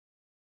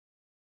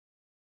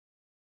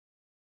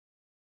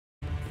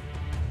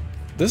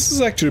This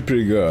is actually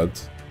pretty good.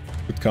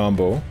 Good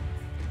combo.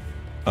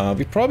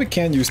 We probably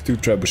can use 2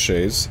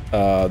 trebuchets.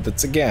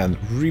 That's again,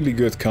 really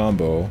good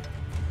combo.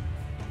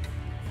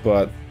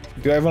 But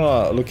do I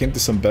wanna look into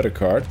some better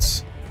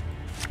cards?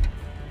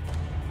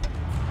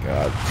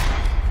 God.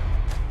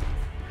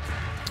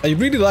 I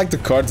really like the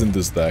cards in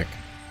this deck.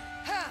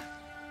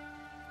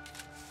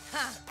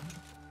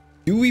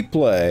 Do we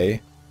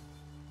play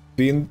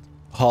Gwent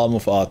Helm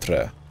of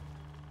Atre?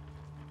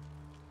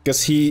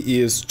 Because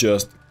he is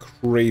just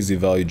crazy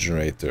value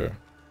generator.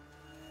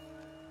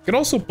 You can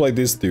also play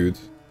this dude.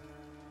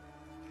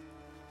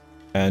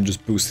 And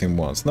just boost him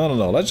once. No,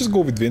 let's just go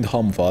with Gwent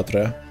Helm of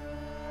Atre.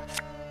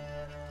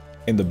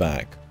 In the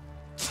back.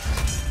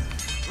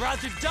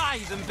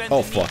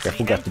 Oh fuck, I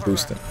forgot to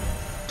boost him.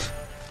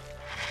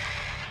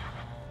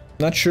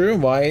 Not sure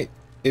why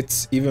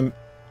it's even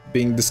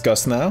being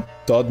discussed now.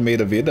 Todd made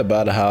a vid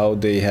about how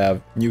they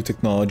have new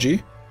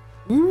technology.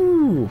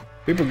 Ooh,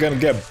 people are gonna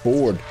get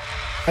bored.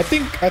 I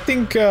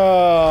think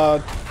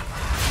Todd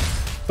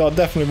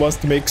definitely wants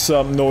to make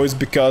some noise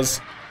because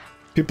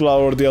people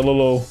are already a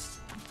little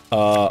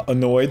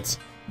annoyed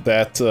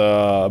that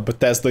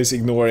Bethesda is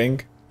ignoring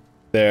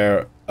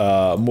their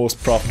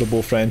most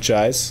profitable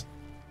franchise.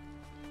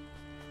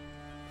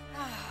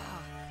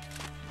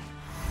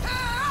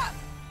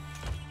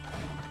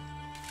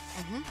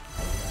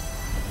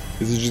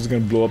 Is he just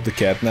gonna blow up the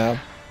cat now?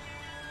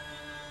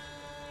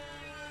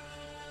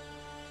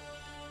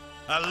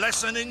 A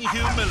lesson in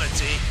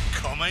humility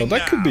coming. Oh,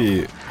 that could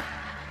be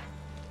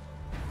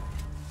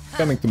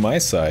coming to my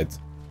side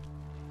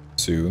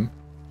soon.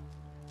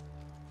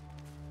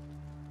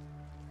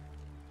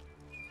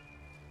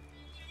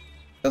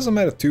 Doesn't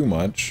matter too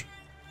much.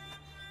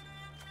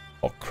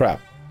 Oh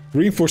crap.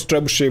 Reinforced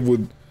trebuchet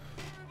would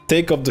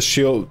take off the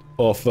shield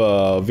of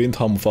Gwent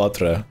Helm of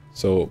Atre,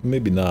 so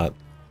maybe not.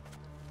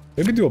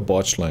 Maybe do a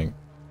botchling.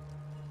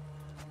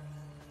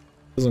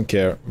 Doesn't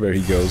care where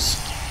he goes.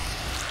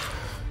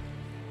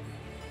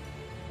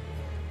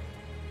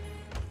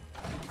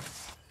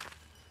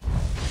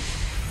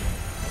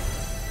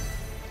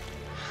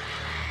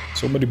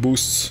 So many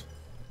boosts.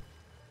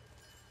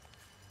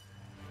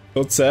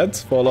 Not sad,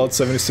 Fallout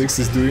 76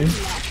 is doing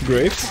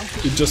great.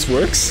 It just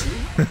works.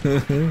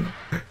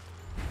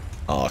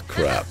 Oh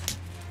crap.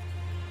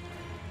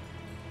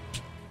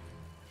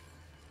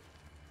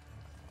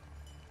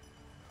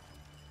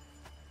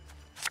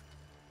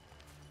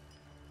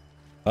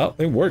 Oh,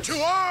 it worked.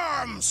 To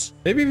arms!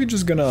 Maybe we're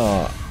just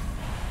gonna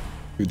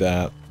do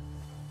that.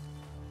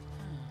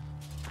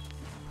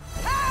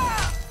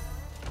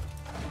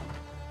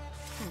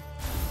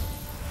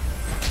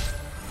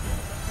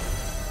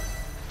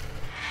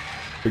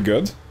 We're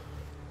good.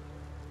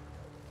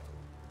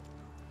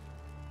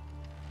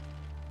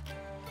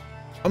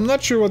 I'm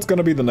not sure what's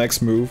gonna be the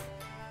next move.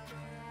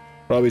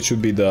 Probably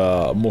should be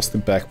the most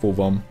impactful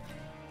one.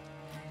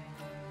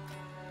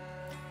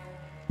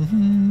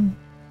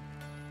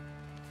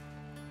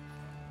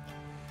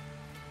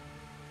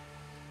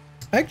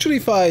 Actually,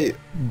 if I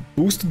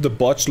boosted the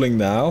botchling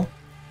now,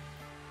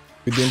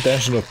 with the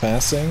intention of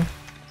passing,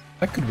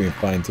 that could be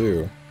fine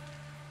too.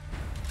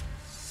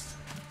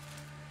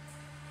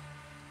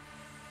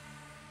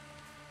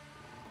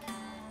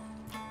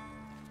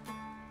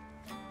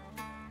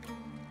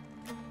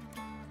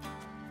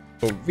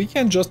 So we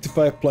can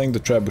justify playing the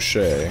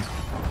trebuchet.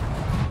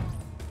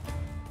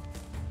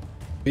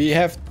 We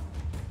have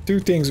 2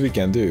 things we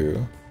can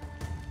do.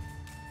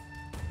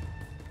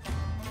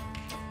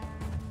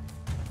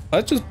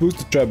 Let's just boost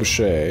the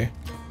trebuchet.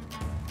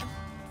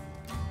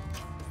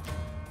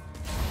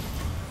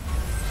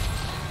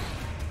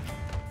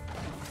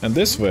 And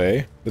this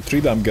way, the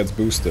 3-dam gets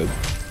boosted.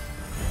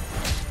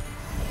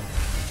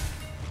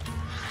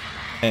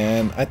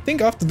 And I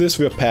think after this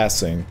we're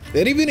passing.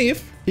 And even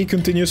if he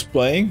continues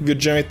playing, we're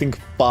generating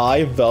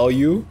 5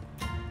 value.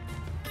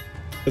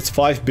 That's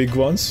 5 big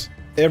ones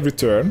every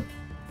turn,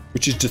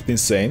 which is just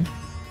insane.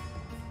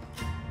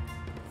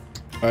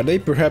 Are they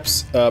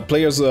perhaps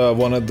players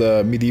wanted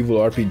the medieval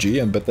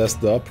RPG and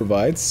Bethesda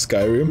provides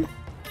Skyrim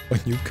on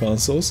new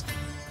consoles?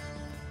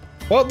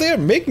 Well, they're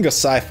making a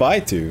sci-fi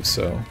too,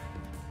 so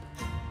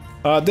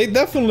they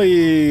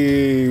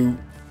definitely,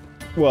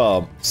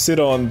 well, sit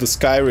on the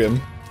Skyrim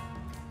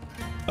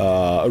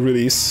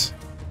release.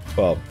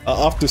 Well,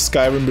 after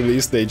Skyrim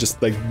release, they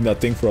just like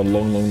nothing for a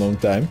long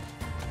time.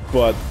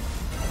 But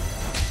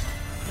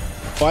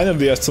finally,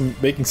 they are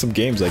making some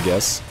games, I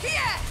guess.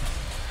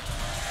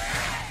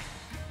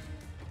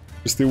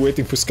 We're still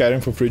waiting for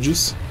Skyrim for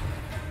fridges.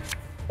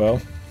 Well,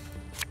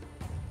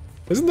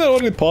 isn't that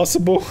already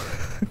possible?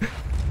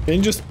 Can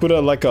you just put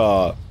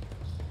a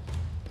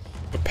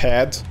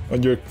pad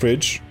on your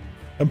fridge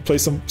and play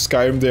some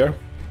Skyrim there?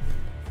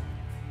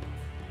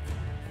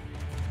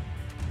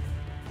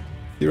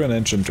 You're an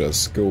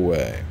enchantress, go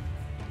away.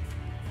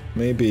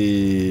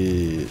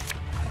 Maybe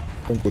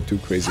don't go too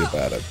crazy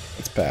about it.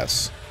 Let's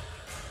pass.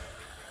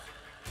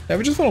 Yeah,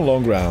 we just want a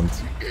long round.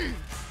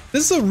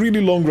 This is a really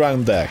long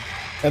round deck.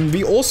 And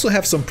we also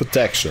have some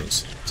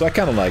protections, so I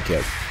kinda like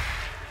it.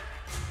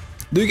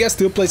 Do you guys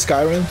still play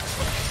Skyrim?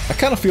 I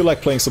kind of feel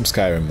like playing some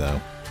Skyrim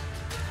now.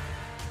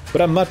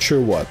 But I'm not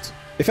sure what.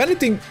 If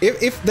anything,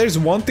 if there's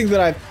one thing that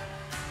I've...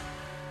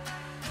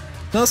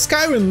 Now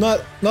Skyrim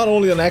not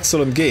only an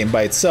excellent game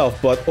by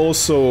itself, but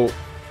also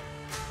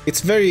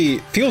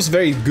feels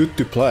very good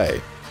to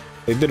play.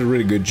 They did a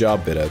really good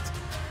job with it.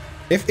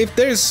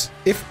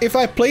 If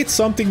I played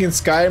something in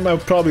Skyrim, I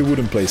probably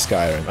wouldn't play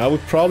Skyrim. I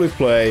would probably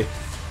play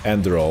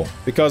Enderall,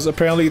 because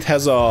apparently it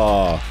has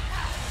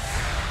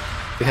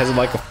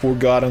like a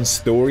Forgotten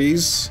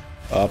Stories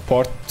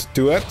part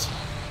to it,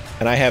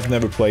 and I have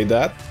never played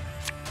that.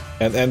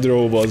 And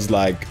Enderall was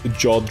like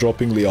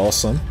jaw-droppingly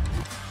awesome.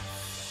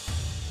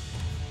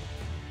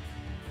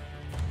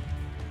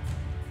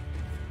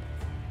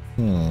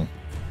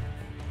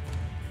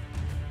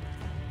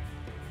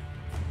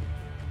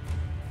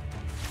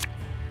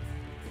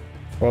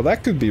 Well,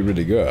 that could be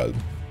really good.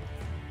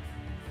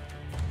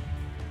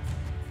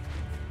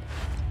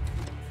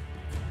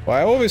 Well,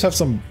 I always have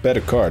some better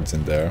cards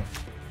in there.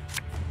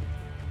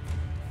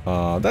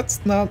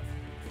 That's not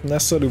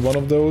necessarily one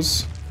of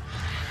those.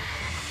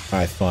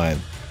 Alright, fine.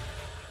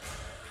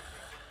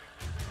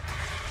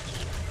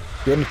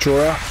 You're in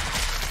Chora.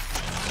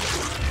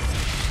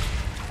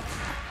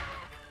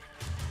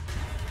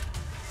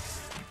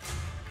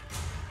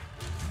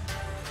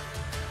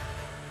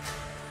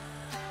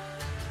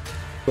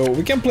 So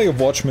we can play a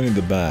Watchman in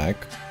the back.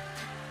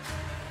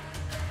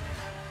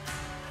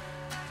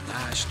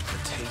 Mashed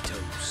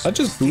potatoes. I'll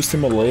just boost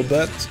him a little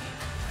bit.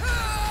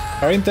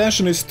 Our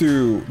intention is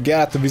to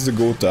get the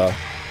Visigoth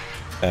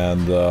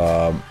and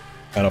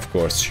of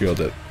course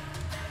shield it.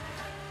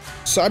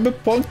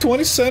 Cyberpunk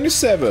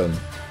 2077.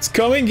 It's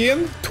coming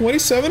in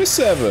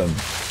 2077.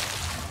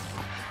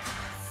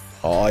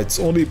 Oh, it's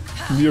only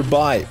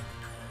nearby.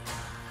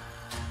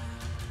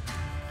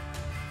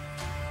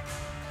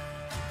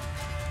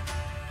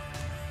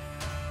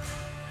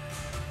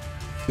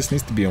 This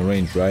needs to be on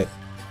range, right?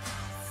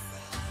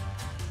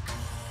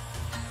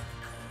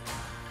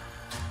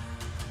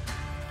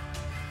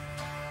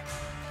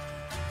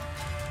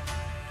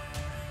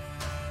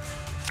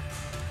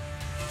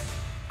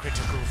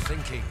 Critical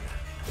thinking,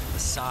 the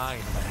sign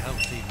of a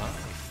healthy mind.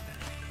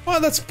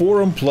 Well, that's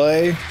forum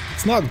play.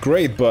 It's not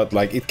great, but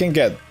like it can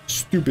get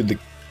stupidly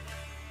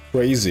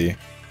crazy.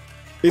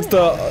 It's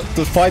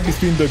the fight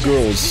between the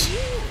girls.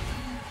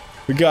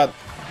 We got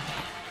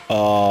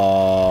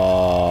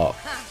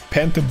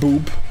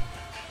Pentaboob,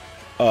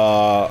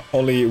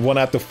 only 1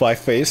 out of 5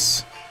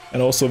 face, and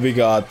also we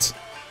got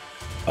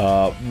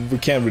we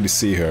can't really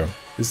see her.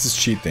 This is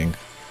cheating.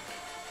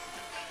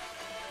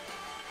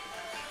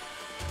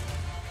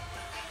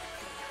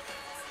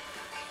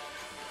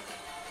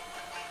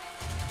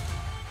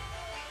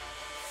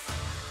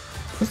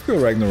 Let's go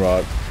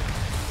Ragnarok.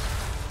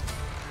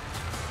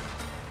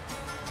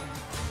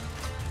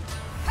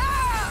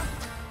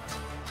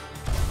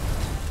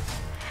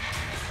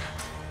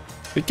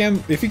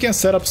 If you can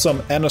set up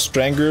some Anna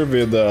Stranger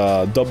with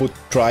double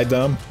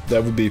Trident,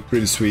 that would be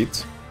pretty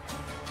sweet.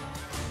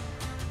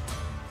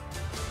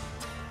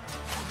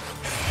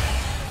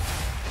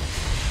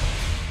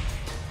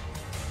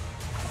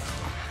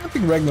 I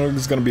think Ragnarok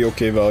is gonna be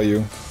okay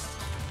value.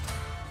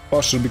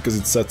 Partially because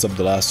it sets up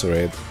the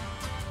Lacerate.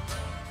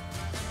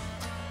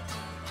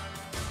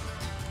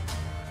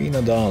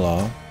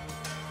 Pinadala.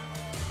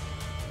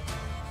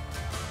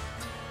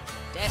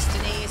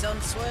 Destiny is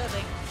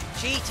unswerving.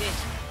 Cheated.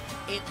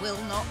 It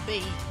will not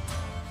be.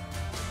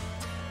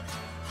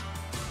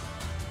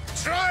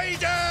 Try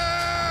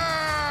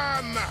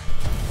them!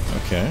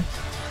 Okay.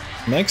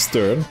 Next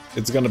turn,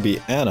 it's gonna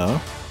be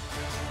Anna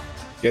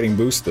getting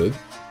boosted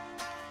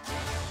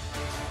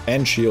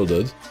and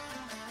shielded.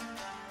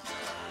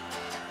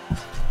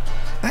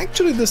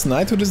 Actually, this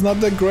Knighthood is not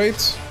that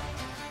great.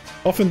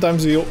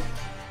 Oftentimes we'll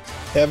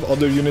have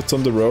other units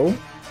on the row.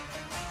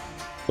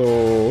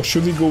 So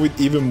should we go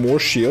with even more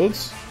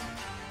shields?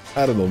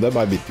 I don't know, that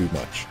might be too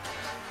much.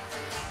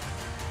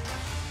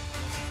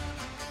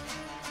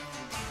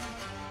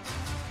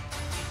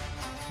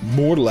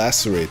 More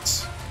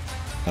lacerates.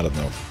 I don't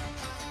know.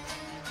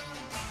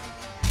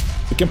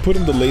 We can put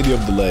in the Lady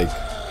of the Lake.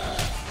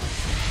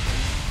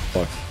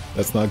 Fuck,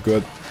 that's not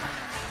good.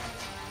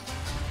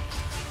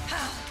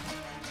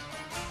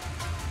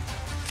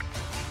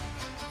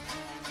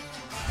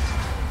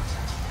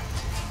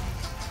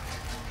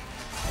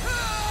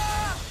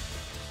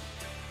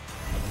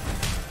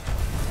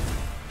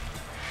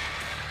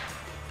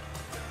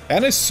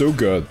 Anna's so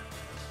good.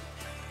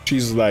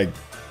 She's like...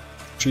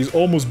 She's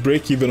almost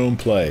break-even on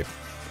play.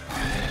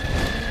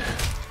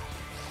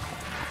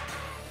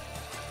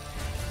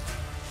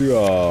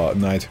 To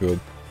Knighthood.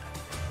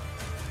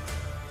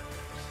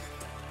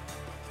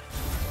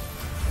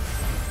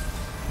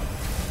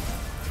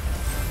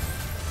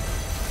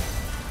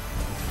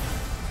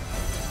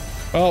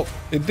 Well,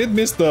 it did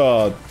miss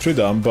the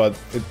Tridam, but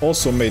it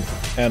also made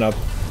Anna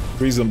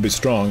reasonably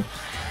strong.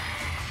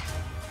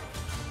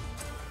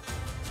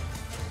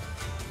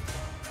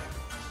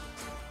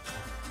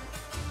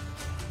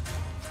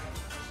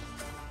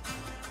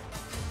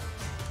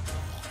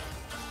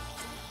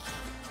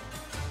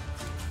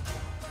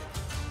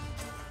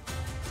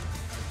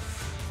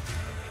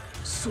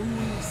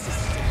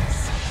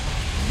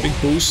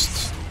 Big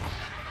boost.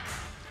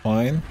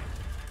 Fine.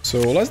 So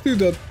let's do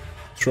that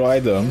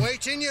trident.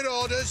 Awaiting your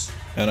orders.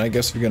 And I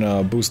guess we're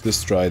gonna boost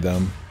this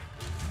trident.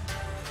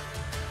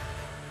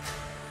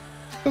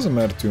 Doesn't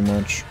matter too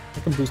much. I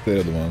can boost the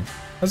other one.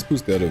 Let's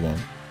boost the other one.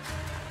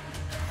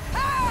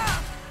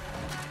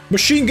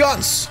 Machine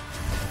guns!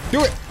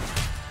 Do it!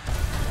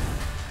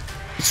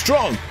 It's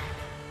strong!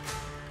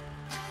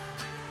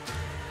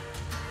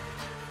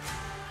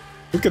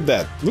 Look at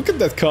that. Look at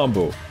that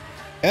combo.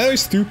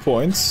 Enemy's 2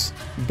 points,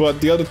 but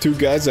the other two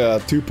guys are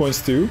 2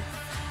 points too.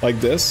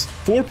 Like this.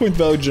 4-point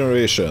value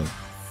generation.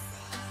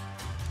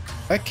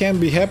 That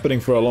can't be happening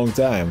for a long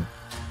time.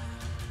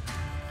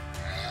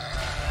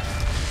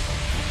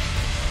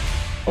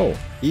 Oh,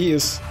 he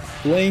is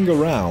playing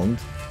around.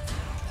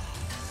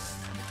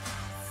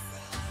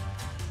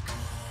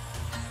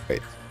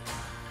 Wait.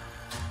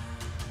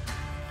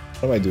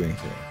 What am I doing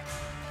here?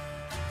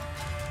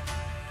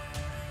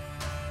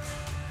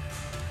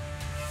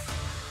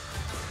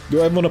 Do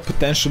I want to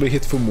potentially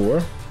hit for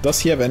more? Does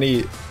he have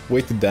any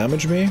way to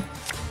damage me?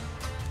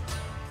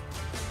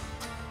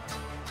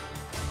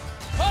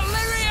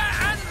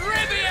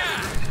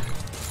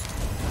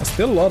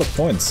 Still a lot of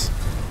points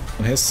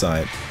on his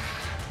side.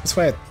 That's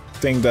why I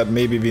think that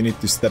maybe we need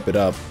to step it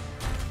up.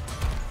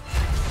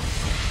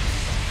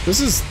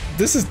 This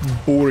is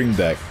boring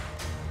deck.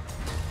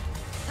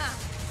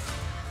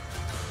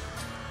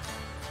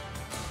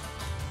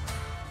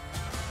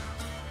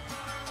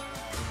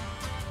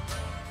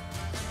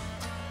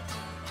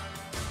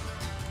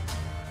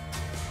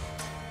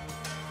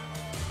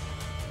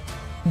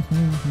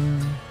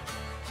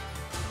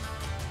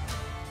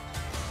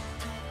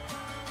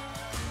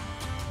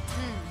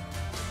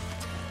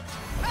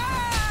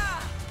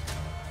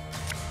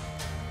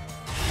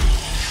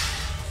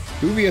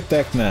 Do we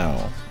attack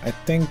now? I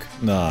think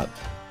not.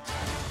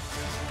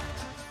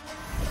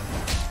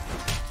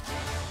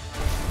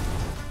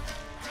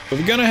 So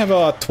we're gonna have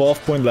a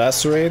 12-point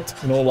lacerate,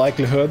 in all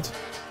likelihood.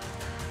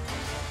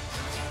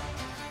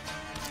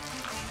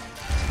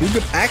 We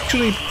could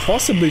actually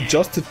possibly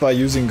justify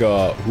using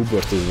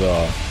Hubert as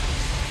well.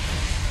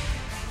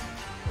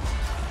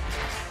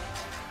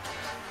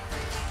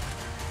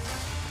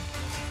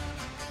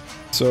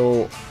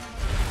 So,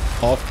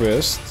 off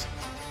wrist.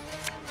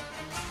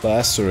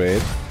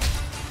 Lacerate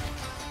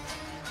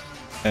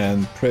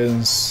and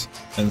Prince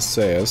and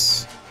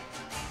Zeus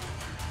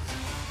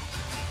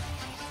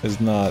is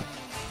not.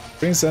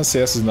 Prince and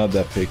Zeus is not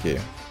that picky.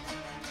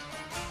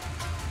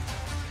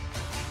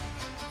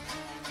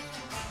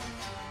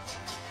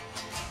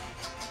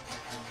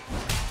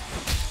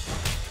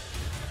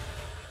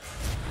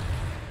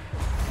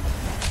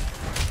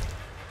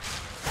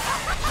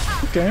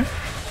 Okay.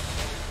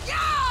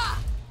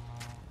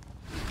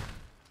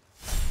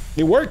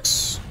 It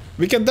works.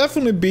 We can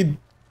definitely beat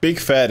big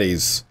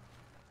fatties,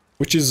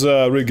 which is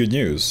really good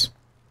news.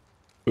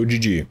 So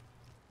GG.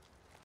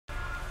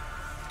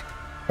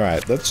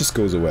 Alright, that just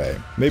goes away.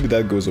 Maybe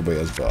that goes away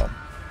as well.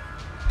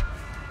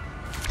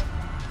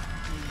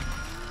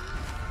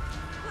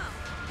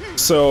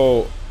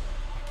 So,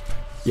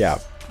 yeah.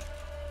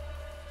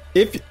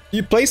 If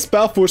you play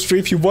Spellforce 3,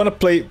 if you want to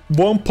play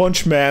One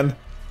Punch Man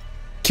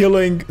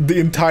killing the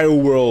entire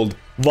world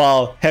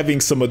while having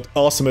some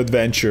awesome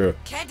adventure,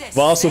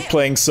 while also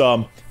playing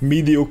some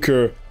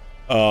mediocre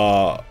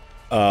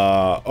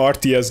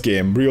RTS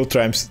game,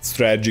 real-time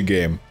strategy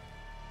game,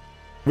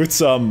 with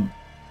some,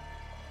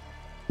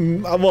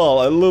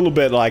 well, a little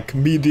bit like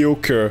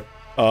mediocre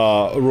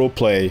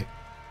roleplay.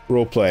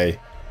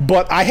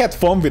 But I had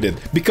fun with it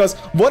because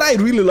what I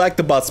really liked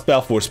about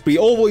Spellforce 3,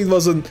 although it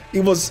wasn't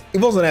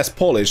as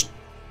polished,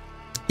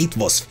 it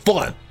was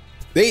fun.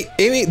 They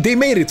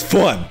made it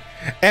fun,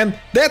 and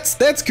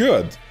that's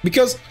good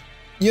because,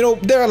 you know,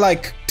 there are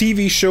like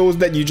TV shows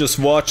that you just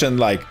watch and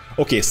like,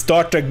 okay,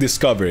 Star Trek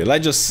Discovery.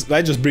 Let's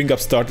just bring up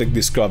Star Trek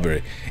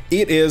Discovery.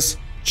 It is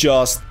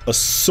just a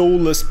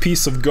soulless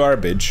piece of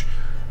garbage,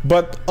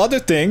 but other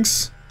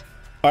things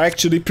are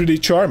actually pretty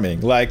charming.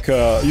 Like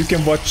you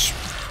can watch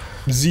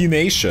Z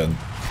Nation,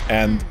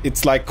 and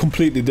it's like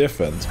completely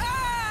different.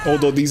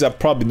 Although these are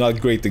probably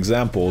not great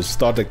examples.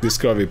 Star Trek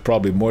Discovery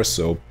probably more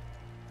so.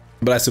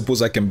 But I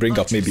suppose I can bring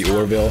up maybe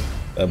Orville.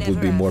 That would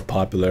be more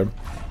popular.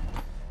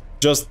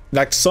 Just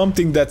like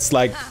something that's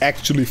like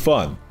actually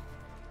fun.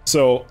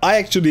 So I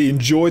actually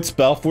enjoyed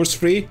Spellforce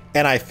 3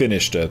 and I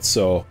finished it.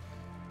 So,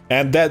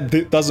 and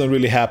that doesn't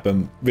really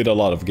happen with a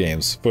lot of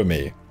games for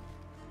me.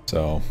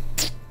 So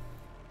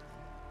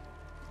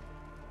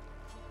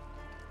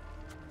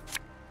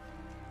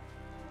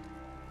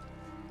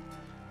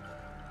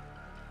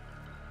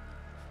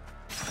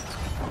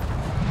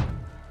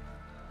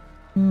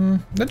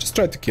let's just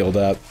try to kill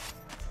that.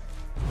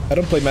 I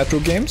don't play Metro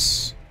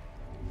games.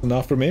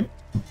 Enough for me.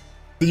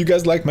 Did you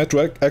guys like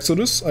Metro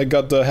Exodus? I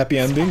got the happy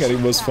ending and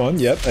it was fun.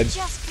 Yet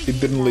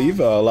it didn't leave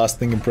a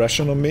lasting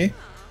impression on me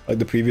like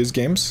the previous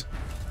games.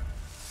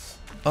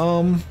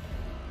 I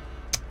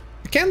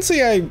can't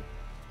say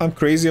I'm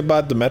crazy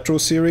about the Metro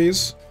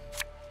series.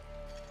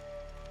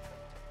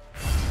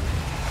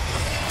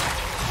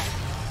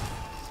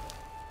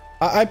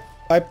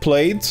 I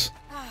played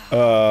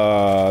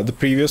the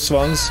previous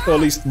ones, or at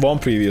least one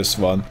previous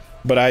one,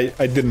 but I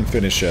didn't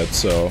finish it,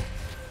 so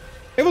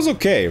it was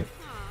okay.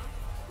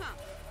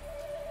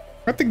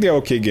 I think they're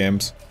okay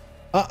games.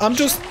 I'm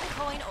just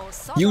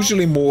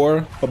usually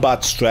more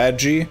about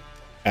strategy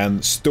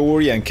and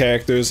story and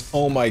characters.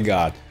 Oh my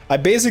god. I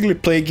basically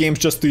play games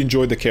just to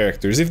enjoy the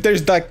characters. If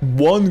there's like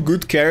one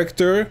good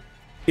character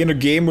in a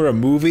game or a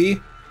movie,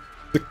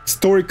 the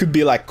story could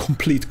be like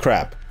complete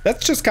crap.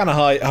 That's just kind of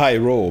how I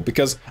roll,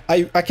 because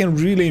I can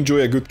really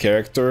enjoy a good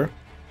character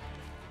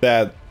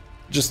that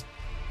just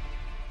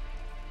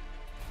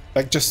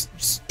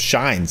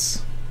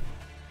shines.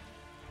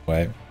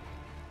 Right?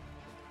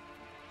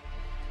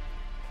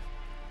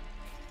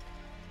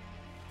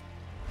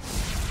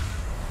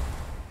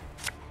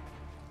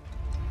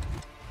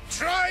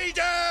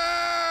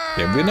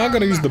 Yeah, we're not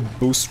gonna use the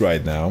boost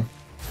right now.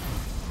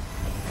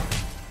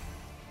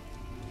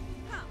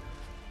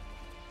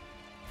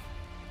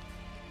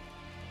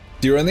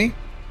 Tyranny?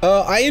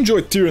 I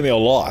enjoyed Tyranny a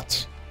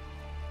lot.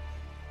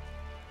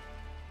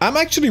 I'm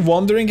actually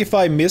wondering if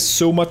I missed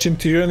so much in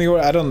Tyranny, or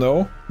I don't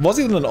know. Was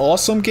it an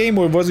awesome game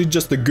or was it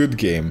just a good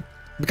game?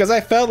 Because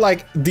I felt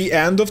like the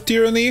end of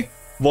Tyranny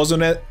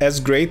wasn't as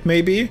great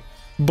maybe,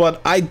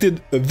 but I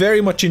did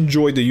very much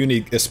enjoy the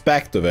unique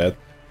aspect of it.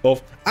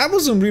 I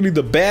wasn't really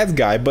the bad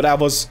guy, but I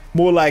was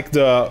more like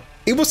the...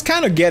 It was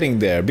kind of getting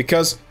there,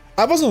 because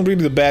I wasn't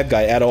really the bad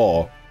guy at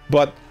all,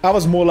 but I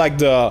was more like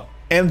the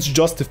ends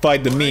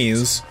justified the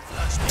means,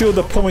 till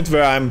the point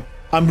where I'm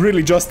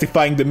really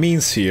justifying the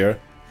means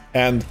here.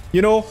 And,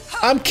 you know,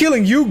 I'm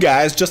killing you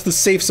guys just to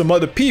save some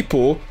other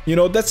people, you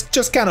know, that's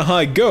just kind of how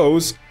it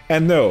goes.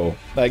 And no,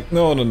 like,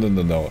 no.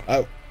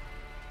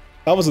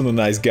 I wasn't a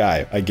nice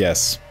guy, I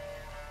guess.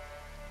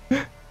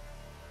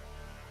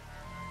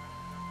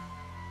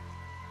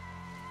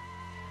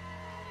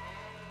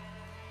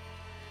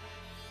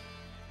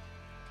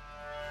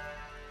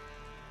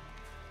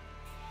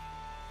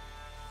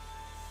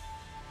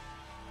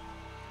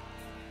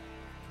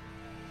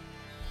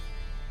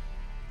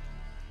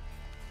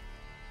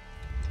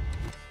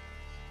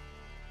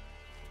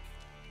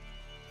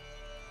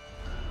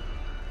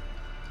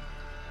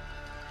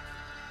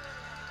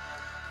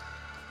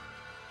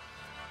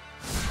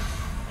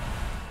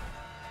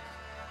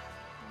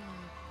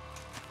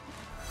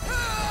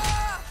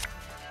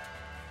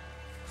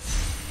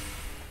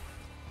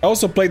 I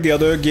also played the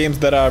other games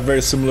that are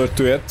very similar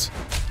to it.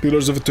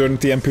 Pillars of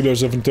Eternity and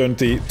Pillars of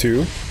Eternity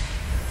 2.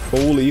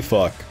 Holy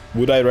fuck.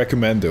 Would I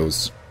recommend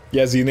those?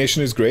 Yeah, Z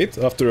Nation is great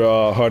after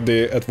a hard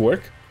day at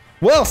work.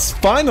 Well,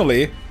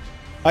 finally!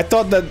 I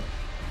thought that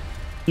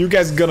you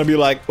guys gonna be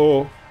like,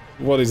 oh,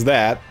 what is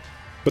that?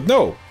 But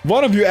no,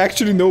 one of you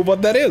actually know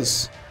what that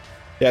is.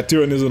 Yeah,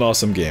 Tyranny is an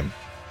awesome game.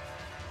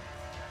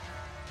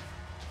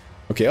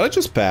 Okay, I'll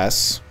just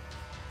pass.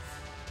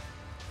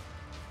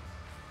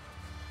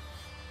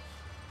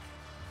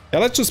 Yeah,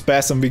 let's just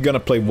pass and we're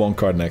gonna play one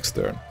card next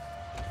turn.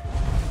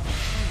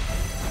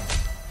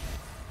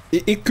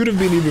 It could have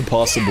been even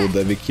possible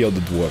that we killed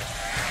the dwarf.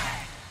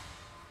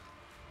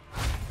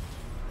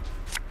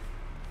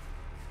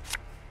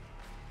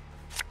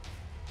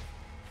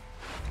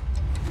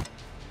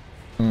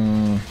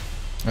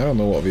 I don't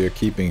know what we are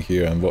keeping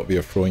here and what we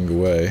are throwing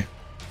away.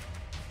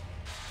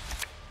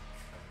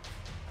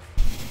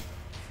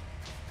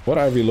 What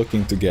are we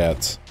looking to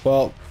get?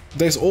 Well,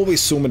 there's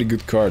always so many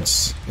good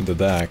cards in the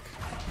deck.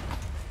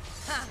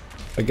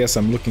 I guess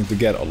I'm looking to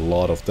get a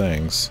lot of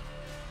things.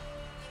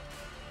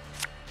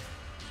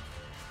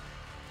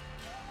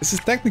 This is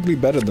technically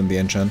better than the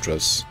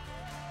Enchantress.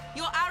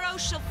 Your arrow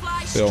shall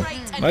fly So,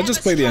 straight and I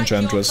just play the never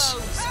strike your Enchantress.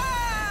 foes.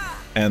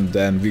 And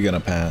then we're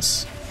gonna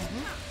pass.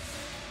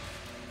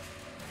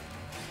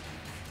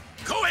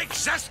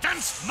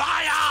 Coexistence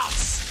my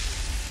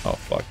ass! Oh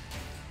fuck.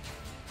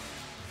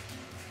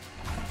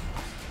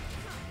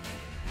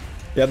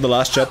 Yeah, the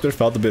last chapter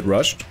felt a bit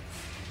rushed.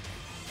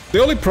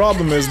 The only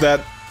problem is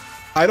that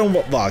I don't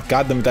want... Oh,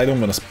 goddammit, I don't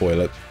want to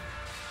spoil it.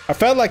 I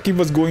felt like it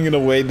was going in a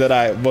way that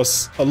I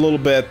was a little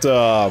bit...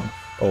 oh,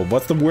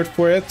 what's the word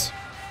for it?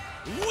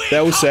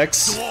 Deus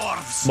Ex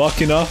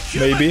Machina,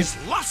 maybe.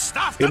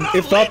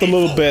 It felt a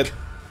little bit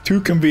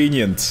too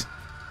convenient.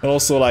 And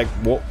also like,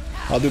 what?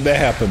 How did that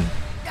happen?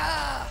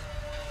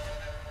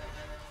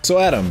 So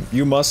Adam,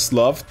 you must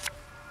love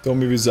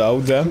Tommy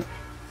Wiseau then?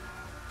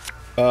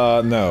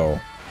 No.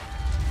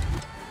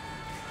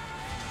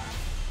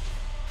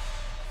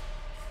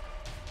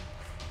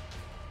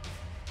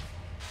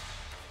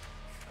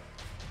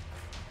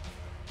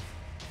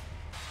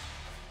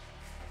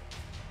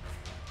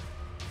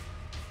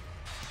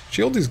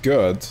 Shield is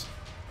good.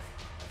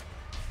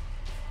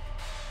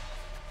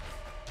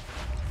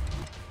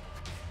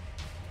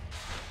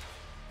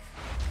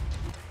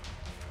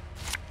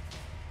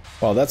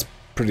 Wow, that's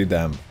pretty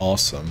damn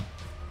awesome.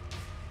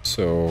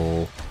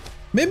 So...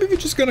 maybe we're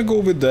just gonna go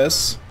with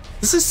this.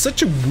 This is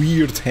such a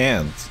weird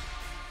hand.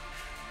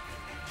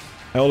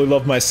 I only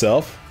love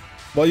myself.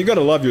 Well, you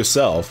gotta love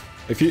yourself.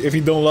 If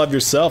you don't love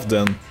yourself,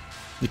 then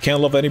you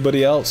can't love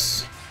anybody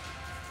else.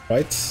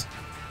 Right?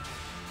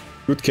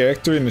 Good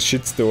character in a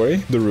shit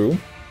story, The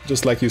Room,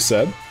 just like you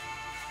said.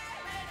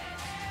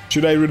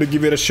 Should I really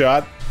give it a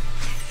shot?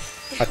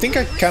 I think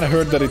I kind of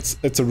heard that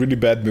it's a really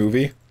bad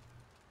movie.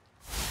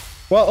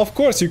 Well, of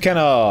course you can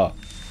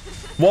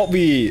what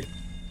we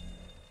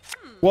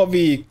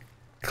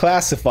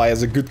classify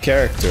as a good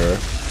character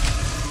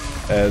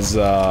as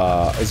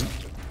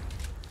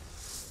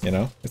you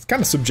know, it's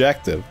kind of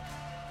subjective.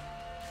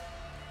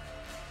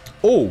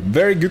 Oh,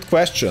 very good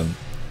question.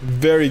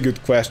 Very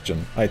good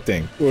question, I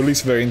think, or at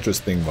least very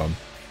interesting one.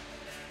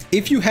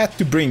 If you had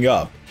to bring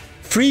up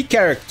 3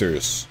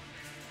 characters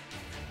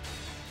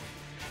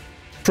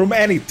from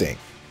anything,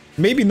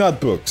 maybe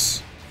not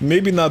books,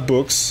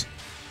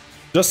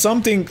 just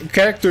something,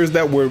 characters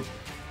that were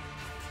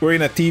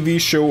in a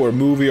TV show or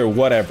movie or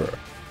whatever,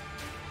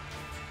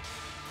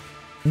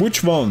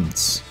 which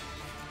ones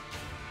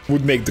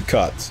would make the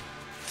cut?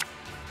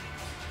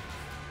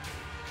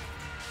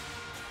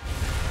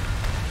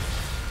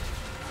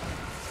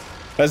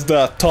 That's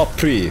the top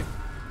 3.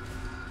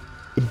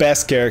 The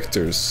best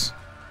characters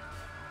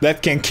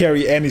that can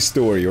carry any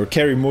story or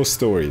carry most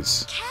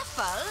stories.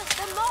 Careful,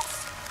 the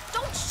moss.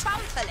 Don't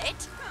trample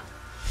it.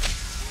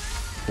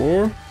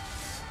 Or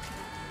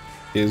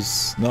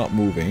is not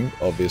moving,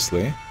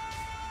 obviously.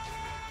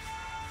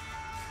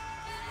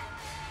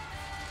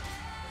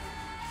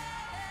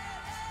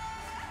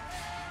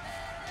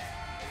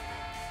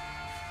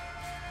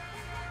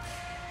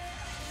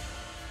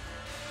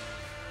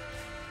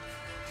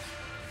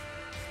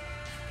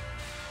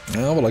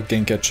 Oh, well, I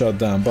can get shot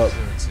down, but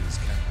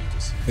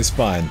it's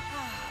fine.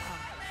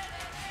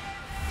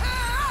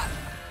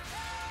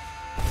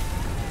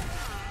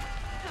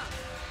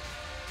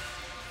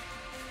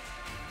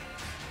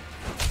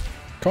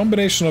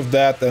 Combination of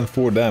that and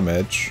 4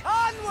 damage,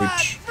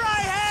 which...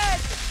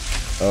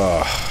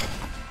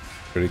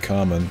 pretty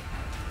common.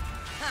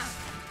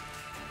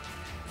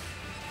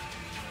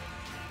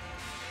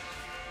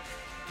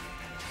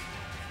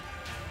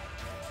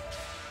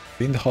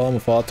 Vind halm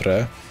of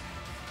Atre.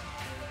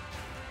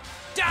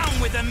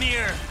 Down with the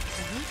mirror.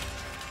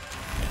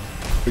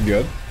 Pretty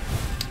good.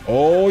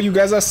 Oh, you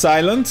guys are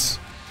silent?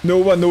 No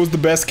one knows the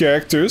best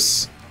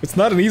characters. It's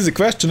not an easy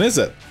question, is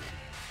it?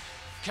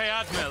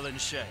 Admiral and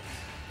Shay.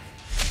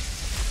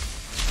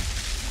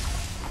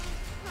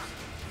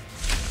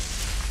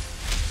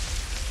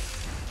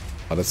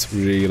 Oh, that's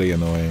really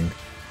annoying.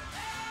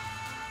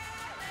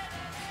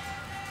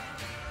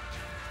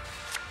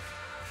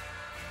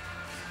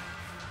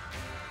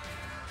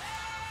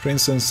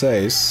 Prince and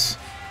Sace.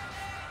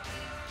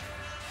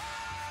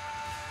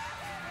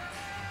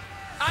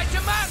 I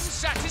demand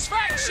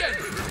satisfaction!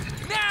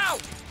 Now!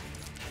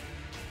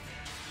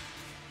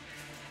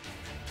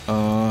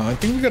 I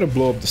think we gotta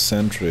blow up the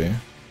sentry.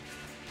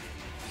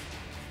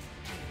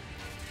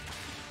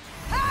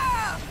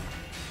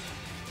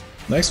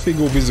 Next we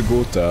go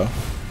Visigoth.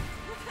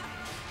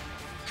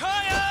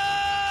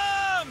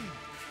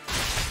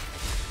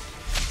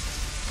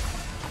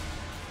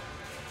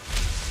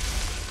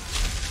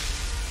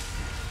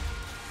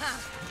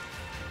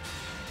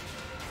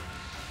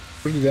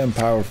 Pretty damn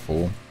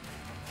powerful.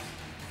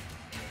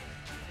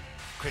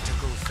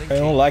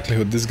 In all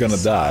likelihood, this is gonna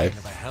die.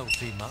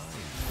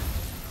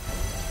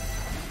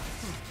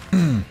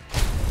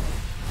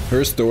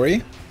 Her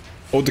story?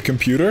 Oh, the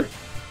computer?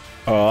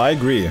 Oh, I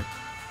agree.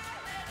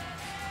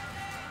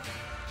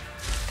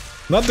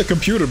 Not the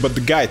computer, but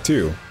the guy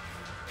too.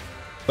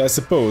 So I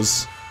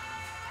suppose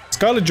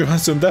Scarlett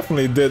Johansson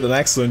definitely did an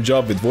excellent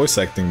job with voice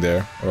acting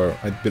there. Or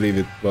I believe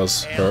it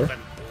was her.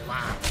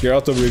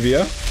 Geralt of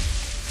Rivia.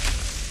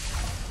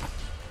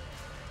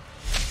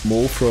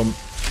 Mo from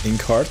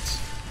Inkheart.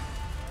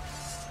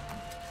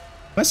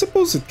 I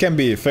suppose it can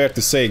be fair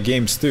to say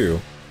games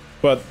too,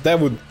 but that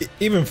would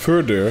even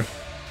further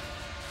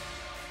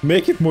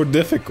make it more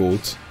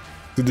difficult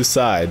to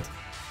decide.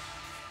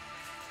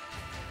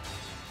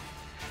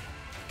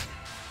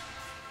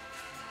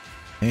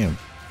 Damn.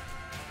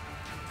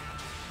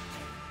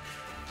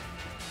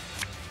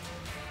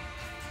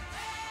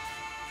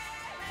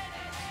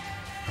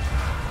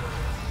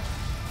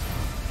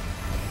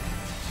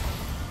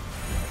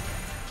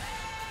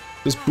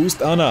 Just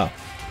boost Anna.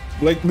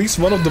 Like, at least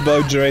one of the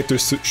value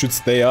generators should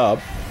stay up.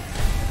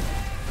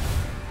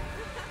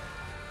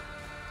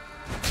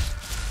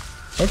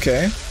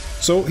 Okay.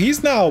 So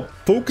he's now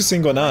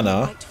focusing on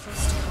Anna.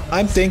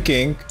 I'm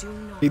thinking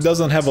he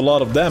doesn't have a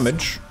lot of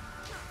damage.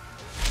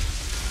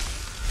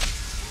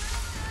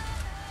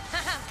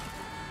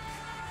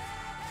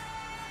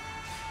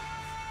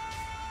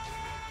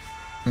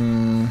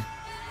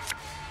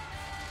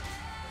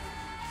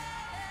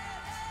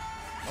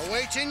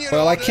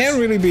 Well, I can't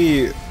really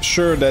be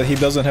sure that he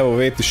doesn't have a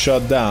way to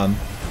shut down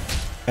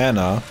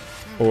Anna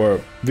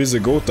or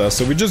Visigoth,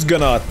 so we're just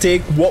gonna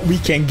take what we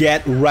can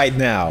get right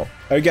now.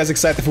 Are you guys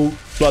excited for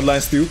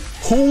Bloodlines 2?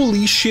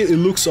 Holy shit, it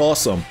looks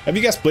awesome. Have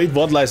you guys played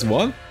Bloodlines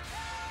 1?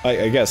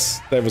 I guess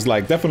there was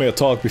like definitely a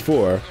talk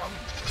before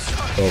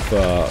of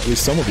at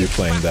least some of you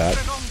playing that,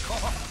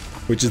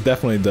 which is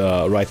definitely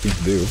the right thing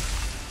to do.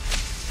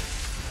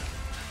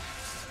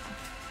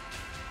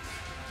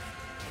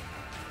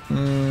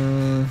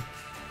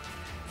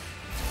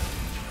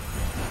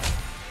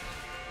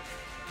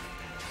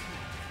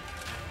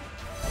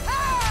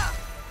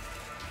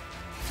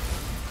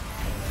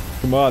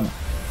 Come on.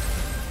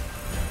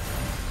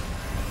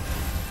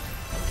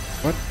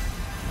 What?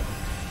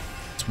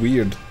 It's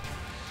weird.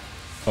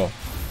 Oh.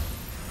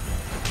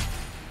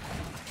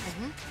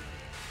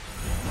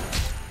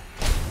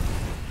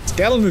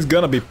 Skeleton is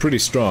gonna be pretty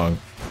strong.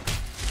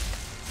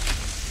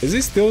 Is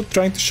he still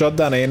trying to shut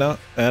down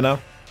Anna?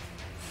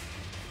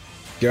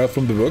 Girl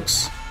from the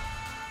books?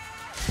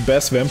 The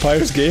best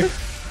vampires game?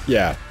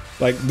 Yeah,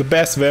 like the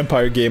best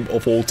vampire game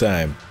of all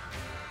time.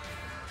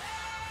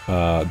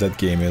 That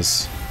game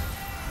is...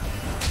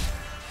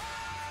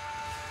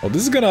 Oh,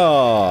 this is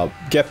gonna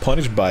get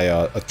punished by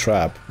a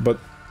trap, but...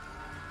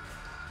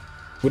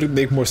 Would it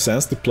make more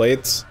sense to play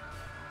it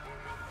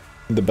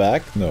in the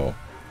back? No.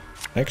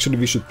 Actually,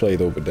 we should play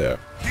it over there.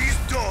 These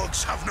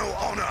dogs have no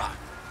honor.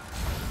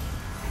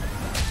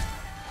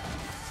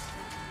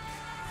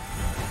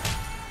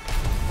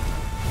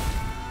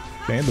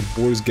 Okay, the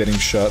boar is getting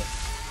shot.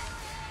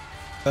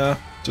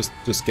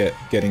 Just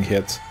getting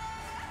hit.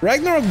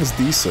 Ragnarok was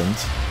decent.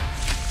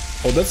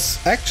 Oh,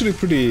 that's actually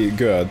pretty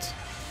good.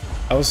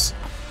 I was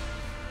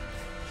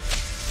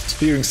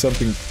fearing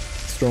something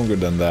stronger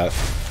than that.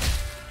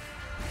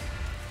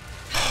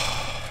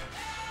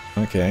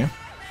 Okay.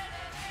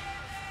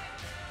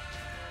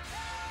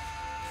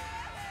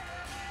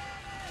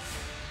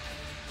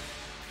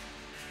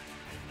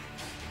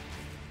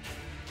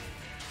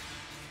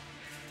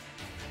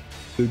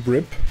 Did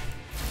rip?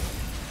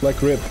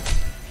 Like rip.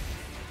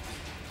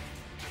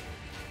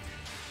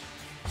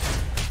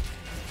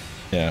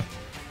 Yeah.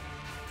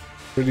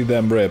 Pretty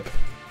damn rip.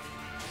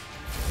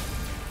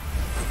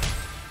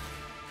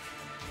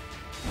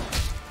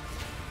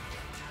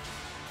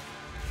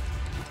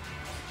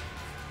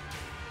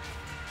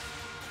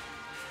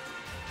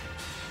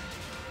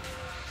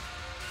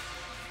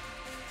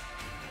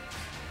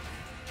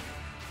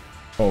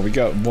 Oh, we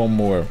got one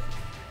more.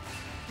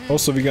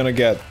 Also, we're gonna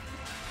get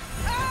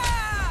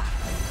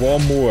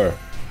one more.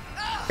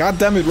 God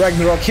damn it,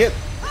 Ragnarok hit!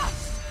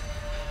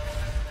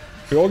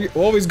 We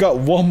always got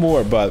one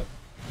more, but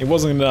it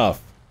wasn't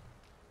enough.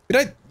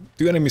 Did I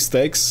do any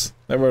mistakes?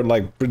 They were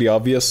like pretty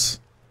obvious.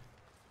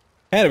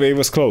 Anyway, it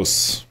was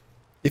close.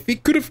 If we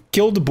could have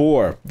killed the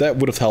boar, that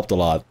would have helped a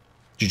lot.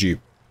 GG.